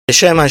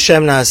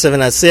Hashem Na'aseh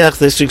V'Natzliach.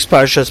 This week's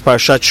parsha is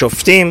Parshat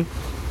Shoftim,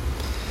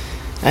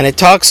 and it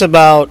talks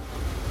about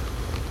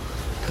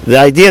the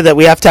idea that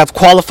we have to have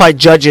qualified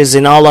judges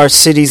in all our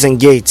cities and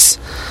gates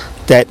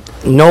that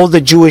know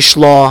the Jewish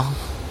law.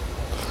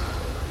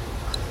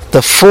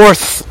 The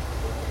fourth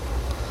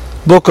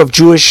book of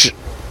Jewish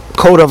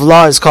code of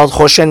law is called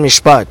Choshen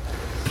Mishpat.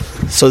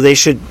 So they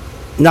should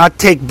not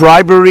take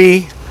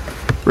bribery,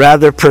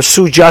 rather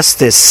pursue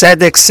justice.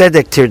 Sedek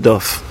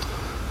tirdof.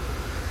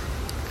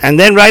 And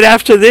then right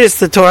after this,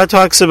 the Torah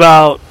talks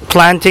about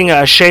planting a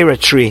Asherah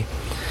tree.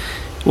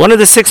 One of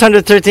the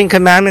 613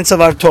 commandments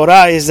of our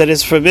Torah is that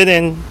it's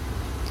forbidden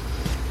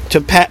to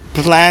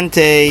plant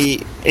a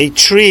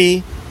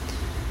tree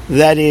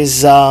that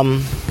is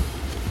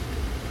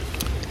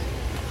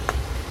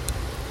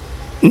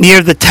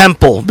near the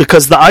temple,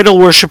 because the idol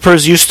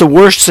worshippers used to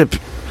worship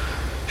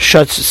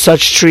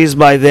such trees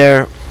by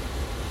their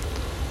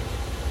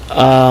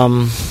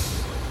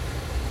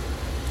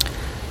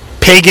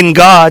pagan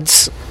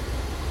gods.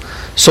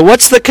 So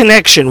what's the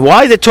connection?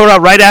 Why the Torah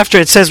right after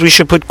it says we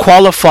should put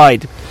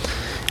qualified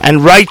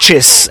and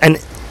righteous and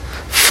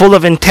full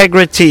of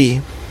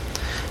integrity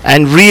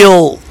and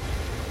real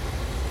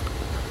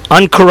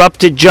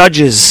uncorrupted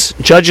judges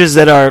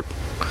that are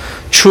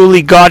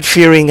truly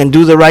God-fearing and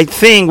do the right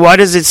thing? Why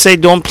does it say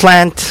don't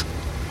plant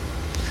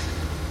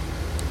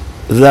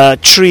the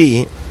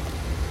tree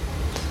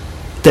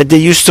that they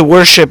used to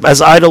worship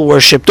as idol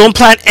worship? Don't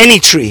plant any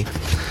tree.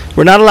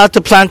 We're not allowed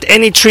to plant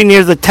any tree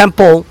near the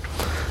temple,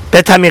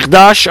 Bet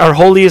HaMikdash, our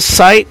holiest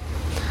site,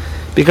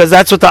 because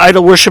that's what the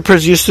idol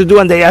worshippers used to do,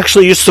 and they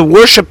actually used to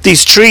worship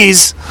these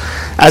trees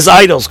as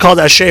idols, called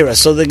Asherah.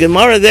 So the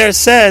Gemara there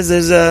says,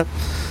 there's a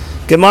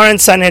Gemara in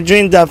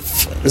Sanhedrin, Daf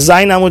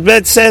Zayin Amud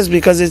Bet says,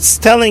 because it's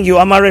telling you,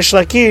 Amar Resh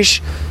Lakish,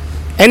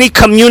 any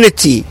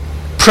community,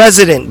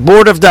 president,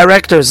 board of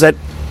directors that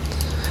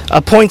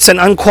appoints an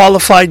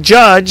unqualified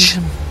judge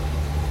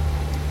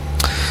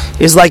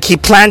is like he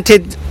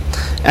planted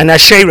an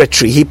Asherah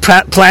tree. He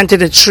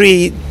planted a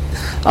tree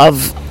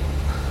of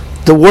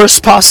the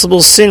worst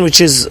possible sin,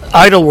 which is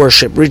idol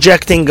worship,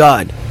 rejecting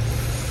God.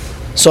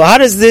 So how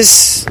does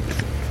this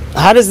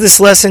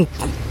lesson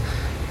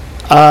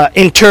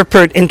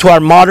interpret into our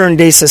modern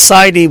day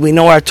society? We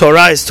know our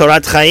Torah is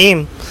Torat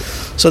Chaim.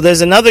 So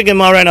there's another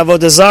Gemara in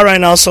Avodah Zarah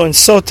and also in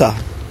Sota.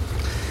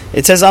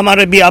 It says, Amar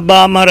Rabbi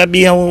Abba, Amar Rabbi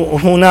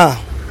Huna,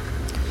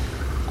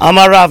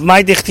 Amar Rav,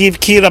 Mai dichtiv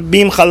ki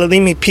rabbim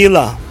chalalim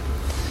hipila.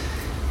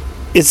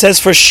 It says,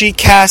 for she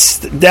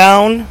cast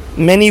down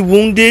many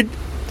wounded,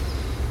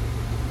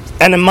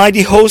 and a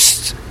mighty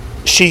host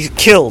she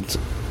killed.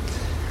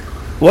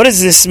 What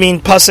does this mean?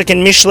 Pasuk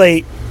in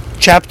Mishlei,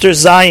 chapter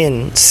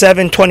Zayin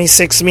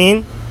 7:26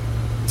 mean?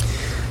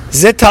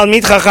 Zeh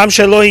talmid chacham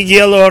shelo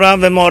higia le'orav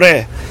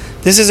ve'moreh.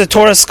 This is a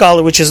Torah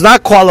scholar which is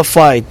not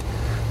qualified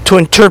to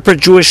interpret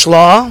Jewish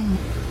law,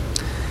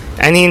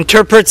 and he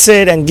interprets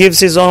it and gives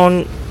his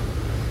own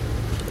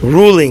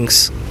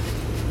rulings.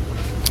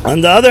 On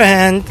the other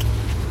hand,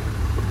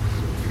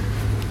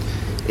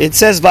 it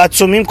says,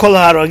 V'atzumim kol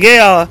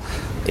haragea,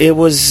 it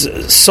was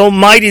so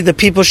mighty the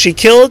people she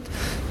killed.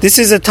 This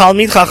is a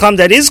Talmid Chacham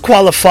that is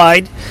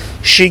qualified.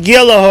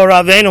 Shigia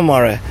le'horavenu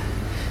mareh.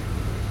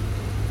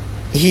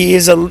 He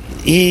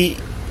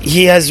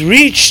has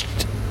reached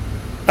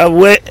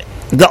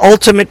the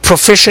ultimate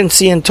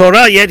proficiency in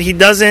Torah, yet he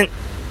doesn't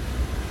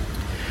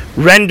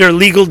render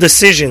legal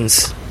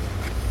decisions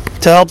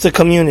to help the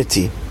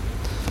community.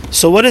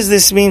 So what does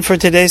this mean for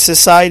today's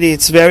society?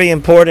 It's very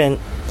important,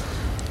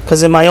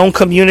 because in my own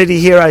community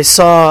here I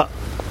saw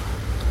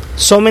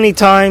so many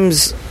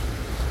times,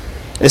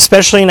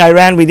 especially in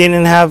Iran, we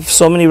didn't have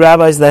so many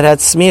rabbis that had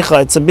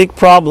smicha. It's a big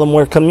problem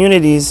where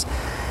communities,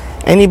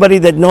 anybody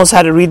that knows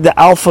how to read the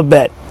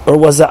alphabet or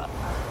was a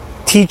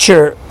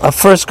teacher, a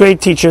first grade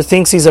teacher,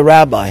 thinks he's a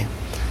rabbi.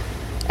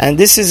 And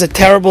this is a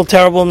terrible,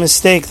 terrible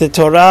mistake. The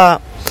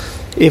Torah,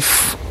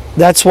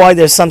 that's why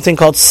there's something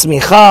called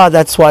smicha,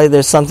 that's why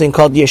there's something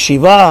called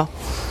yeshiva.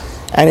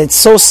 And it's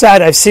so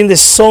sad. I've seen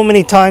this so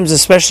many times,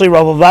 especially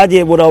Rav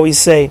Ovadia would always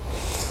say,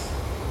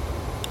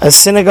 a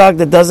synagogue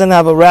that doesn't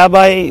have a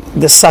rabbi,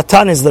 the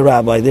Satan is the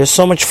rabbi. There's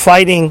so much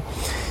fighting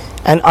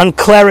and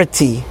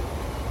unclarity.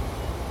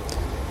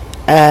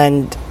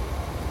 And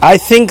I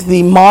think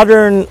the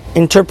modern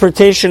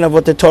interpretation of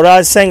what the Torah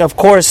is saying, of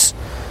course,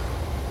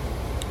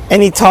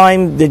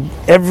 anytime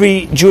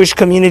every Jewish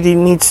community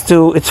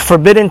it's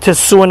forbidden to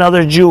sue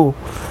another Jew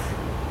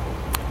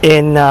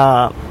in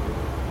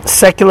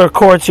secular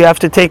courts. You have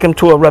to take them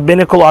to a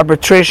rabbinical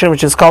arbitration,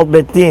 which is called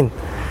Bet Din.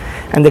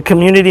 And the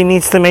community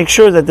needs to make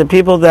sure that the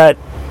people that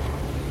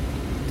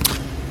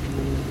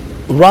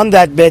run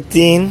that Bet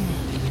Din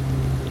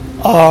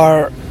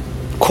are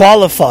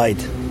qualified.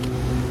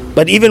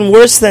 But even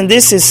worse than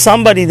this is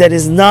somebody that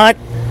is not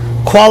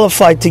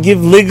qualified to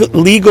give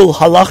legal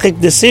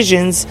halachic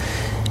decisions,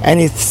 and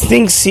he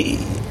thinks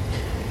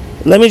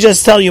let me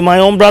just tell you, my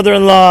own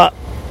brother-in-law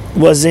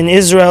was in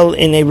Israel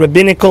in a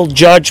rabbinical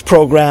judge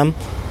program.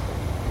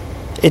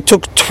 It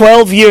took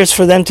 12 years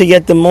for them to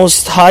get the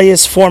most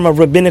highest form of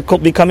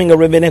becoming a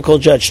rabbinical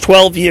judge.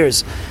 12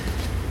 years.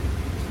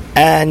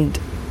 And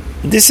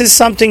this is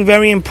something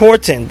very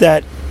important,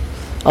 that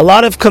a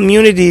lot of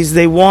communities,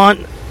 they don't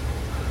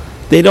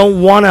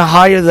want to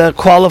hire the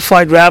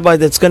qualified rabbi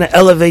that's going to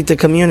elevate the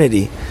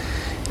community.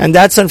 And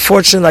that's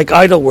unfortunately like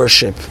idol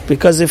worship,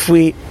 because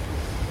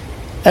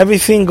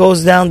everything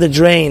goes down the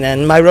drain.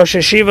 And my Rosh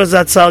Hashiva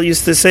Zatzal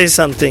used to say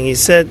something. He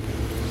said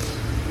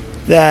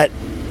that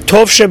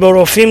Tov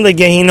sheborofim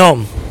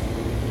legehinom.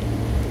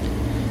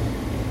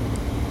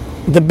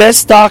 The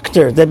best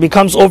doctor that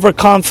becomes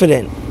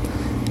overconfident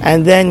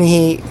and then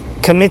he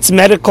commits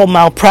medical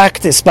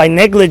malpractice by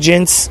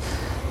negligence,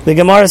 the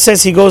Gemara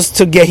says he goes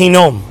to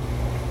Gehinom.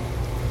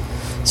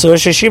 So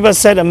Rosh Hashiva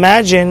said,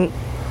 imagine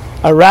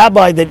a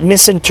rabbi that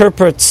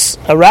misinterprets,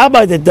 a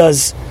rabbi that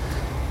does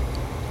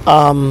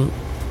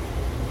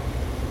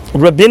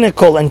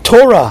rabbinical and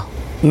Torah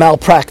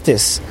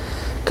malpractice,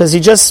 because he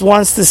just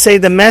wants to say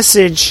the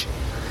message.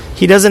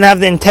 He doesn't have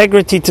the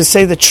integrity to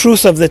say the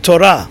truth of the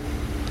Torah.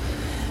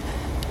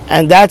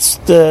 And that's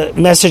the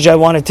message I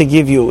wanted to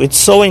give you. It's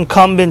so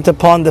incumbent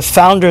upon the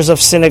founders of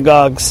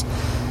synagogues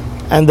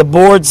and the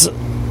board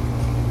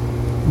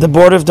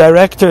of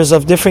directors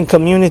of different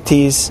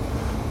communities,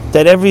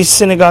 that every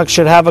synagogue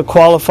should have a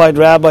qualified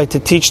rabbi to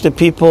teach the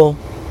people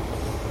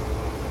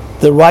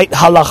the right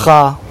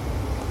halakha.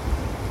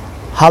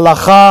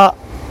 Halakha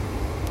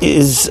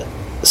is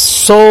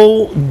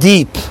so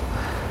deep.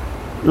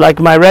 Like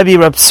my Rebbe,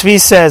 Rab Tzvi,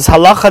 says,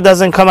 halakha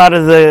doesn't come out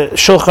of the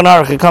Shulchan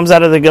Aruch, it comes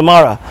out of the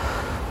Gemara.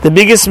 The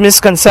biggest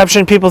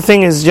misconception people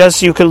think is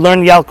just you could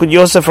learn Yalkut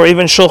Yosef or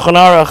even Shulchan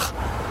Aruch.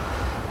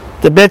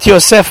 The Bet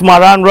Yosef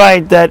Maran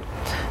write that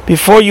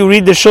before you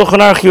read the Shulchan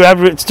Aruch, you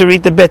have to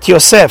read the Bet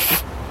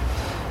Yosef.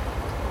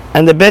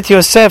 And the Bet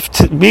Yosef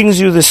brings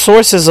you the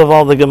sources of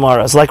all the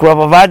Gemaras. Like Rav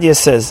Avadia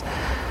says,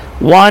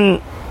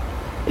 one,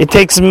 it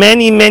takes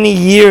many, many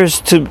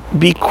years to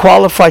be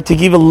qualified to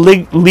give a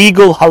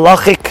legal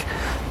halachic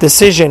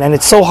decision. And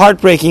it's so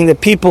heartbreaking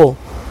that people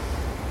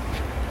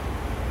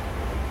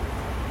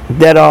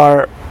that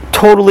are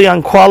totally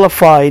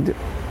unqualified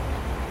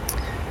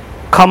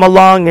come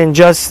along and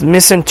just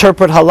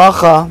misinterpret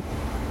halacha,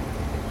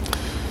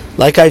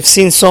 like I've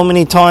seen so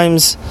many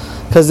times,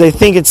 because they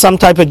think it's some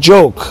type of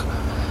joke.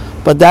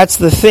 But that's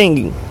the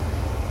thing.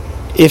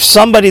 If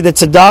somebody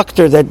that's a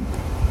doctor that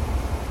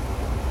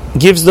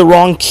gives the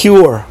wrong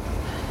cure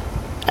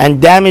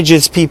and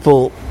damages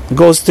people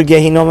goes to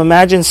Gehinom,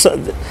 imagine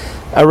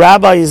a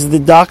rabbi is the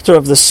doctor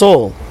of the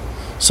soul,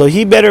 so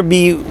he better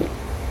be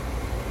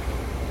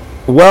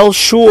well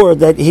sure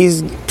that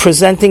he's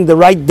presenting the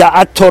right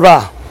da'at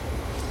Torah.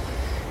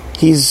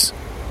 He's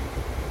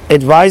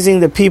advising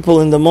the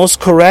people in the most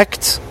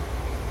correct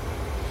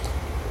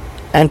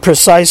and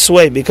precise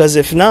way, because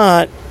if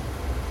not,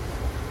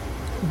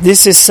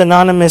 this is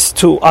synonymous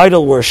to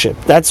idol worship.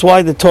 That's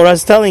why the Torah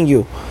is telling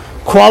you,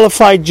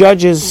 qualified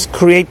judges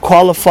create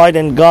qualified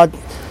and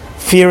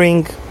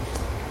God-fearing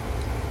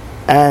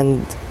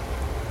and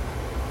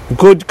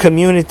good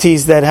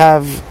communities that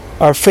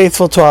are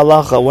faithful to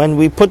halacha. When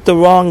we put the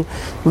wrong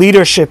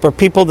leadership or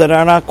people that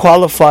are not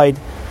qualified,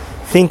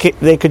 think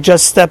they could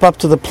just step up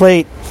to the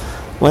plate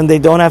when they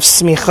don't have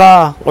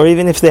smicha, or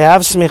even if they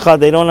have smicha,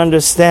 they don't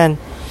understand.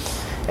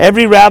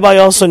 Every rabbi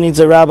also needs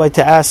a rabbi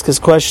to ask his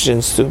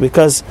questions to,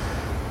 because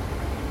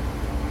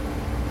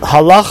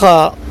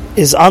halacha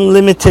is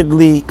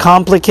unlimitedly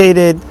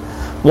complicated.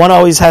 One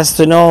always has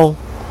to know,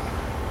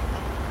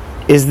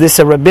 is this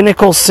a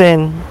rabbinical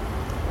sin?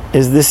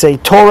 Is this a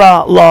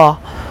Torah law?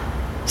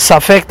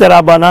 Safek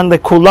derabanan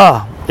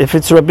lekula. If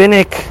it's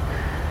rabbinic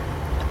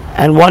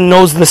and one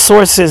knows the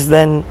sources,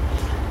 then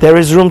there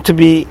is room to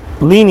be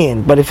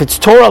lenient. But if it's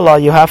Torah law,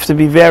 you have to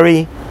be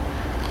very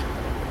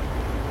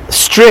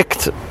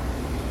strict.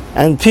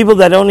 And people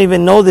that don't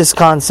even know this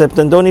concept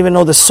and don't even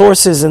know the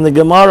sources in the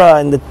Gemara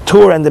and the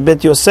Tur and the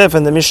Bet Yosef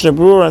and the Mishnah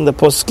Berurah and the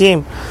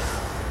Poskim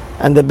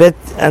and the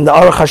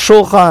Aruch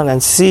HaShulchan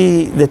and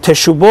see the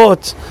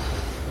Teshubot,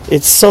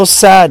 it's so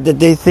sad that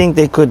they think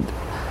they could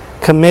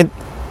commit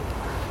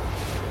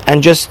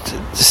and just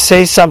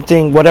say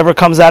something, whatever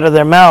comes out of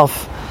their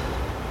mouth.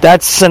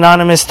 That's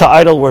synonymous to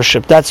idol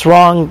worship. That's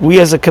wrong.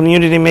 We as a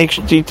community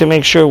need to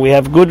make sure we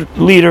have good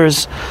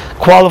leaders,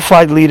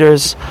 qualified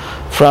leaders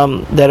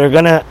that are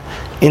going to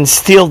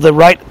instill the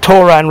right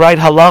Torah and right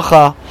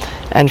halacha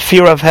and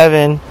fear of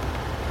heaven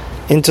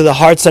into the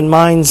hearts and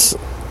minds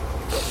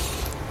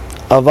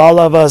of all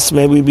of us.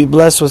 May we be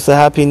blessed with the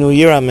Happy New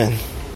Year. Amen.